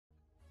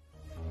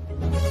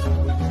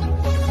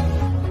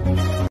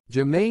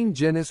Jermaine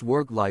Jenas'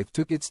 work life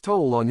took its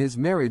toll on his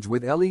marriage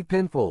with Ellie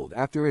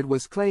after it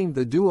was claimed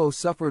the duo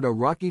suffered a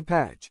rocky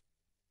patch.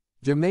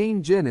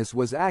 Jermaine Jenas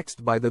was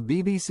axed by the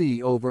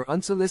BBC over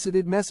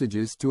unsolicited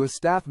messages to a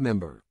staff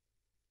member.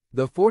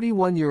 The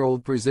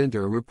 41-year-old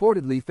presenter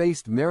reportedly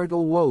faced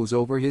marital woes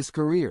over his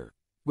career.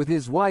 With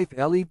his wife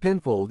Ellie,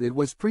 it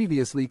was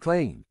previously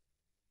claimed.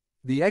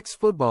 The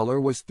ex-footballer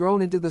was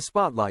thrown into the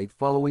spotlight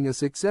following a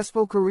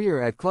successful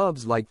career at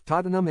clubs like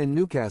Tottenham and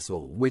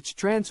Newcastle, which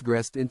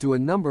transgressed into a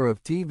number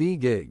of TV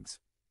gigs.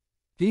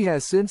 He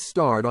has since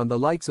starred on the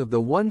likes of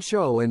The One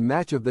Show and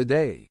Match of the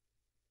Day.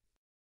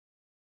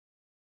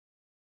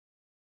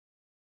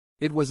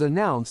 It was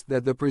announced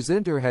that the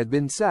presenter had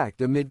been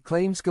sacked amid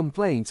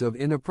complaints of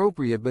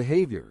inappropriate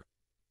behavior.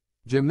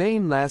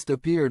 Jermaine last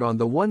appeared on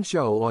The One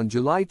Show on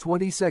July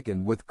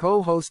 22 with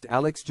co-host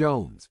Alex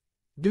Jones.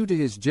 Due to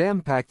his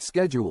jam-packed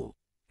schedule,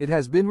 it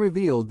has been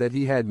revealed that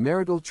he had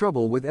marital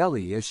trouble with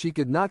Ellie as she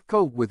could not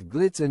cope with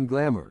glitz and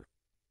glamour.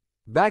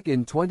 Back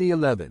in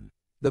 2011,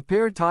 the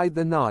pair tied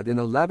the knot in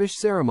a lavish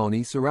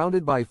ceremony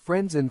surrounded by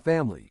friends and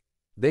family.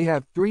 They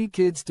have 3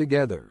 kids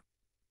together.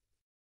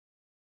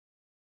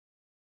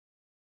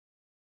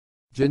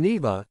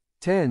 Geneva,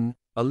 10,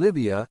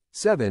 Olivia,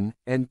 7,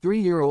 and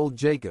 3-year-old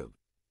Jacob.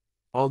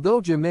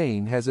 Although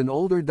Jermaine has an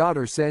older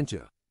daughter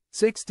Sancha,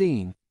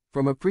 16,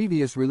 from a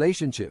previous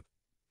relationship,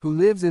 who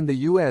lives in the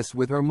US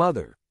with her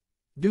mother.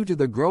 Due to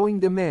the growing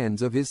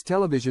demands of his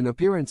television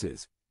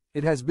appearances,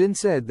 it has been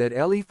said that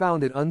Ellie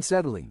found it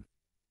unsettling.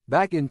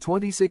 Back in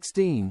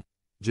 2016,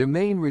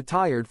 Jermaine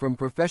retired from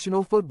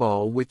professional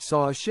football, which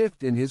saw a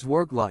shift in his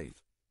work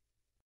life.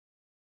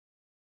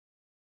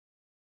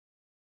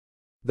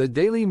 The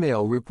Daily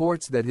Mail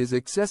reports that his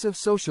excessive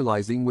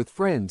socializing with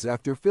friends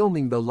after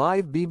filming the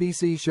live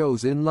BBC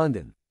shows in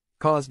London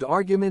caused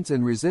arguments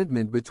and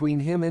resentment between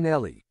him and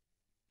Ellie.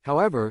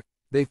 However,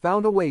 they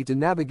found a way to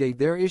navigate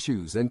their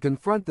issues and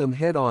confront them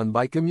head-on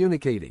by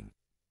communicating.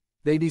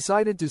 They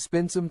decided to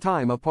spend some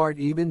time apart,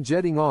 even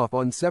jetting off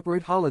on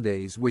separate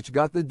holidays, which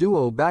got the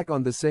duo back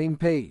on the same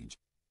page.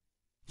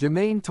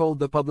 Jermaine told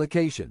the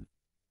publication,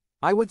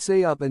 "I would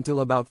say up until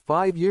about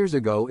 5 years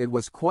ago it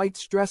was quite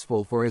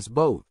stressful for us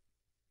both.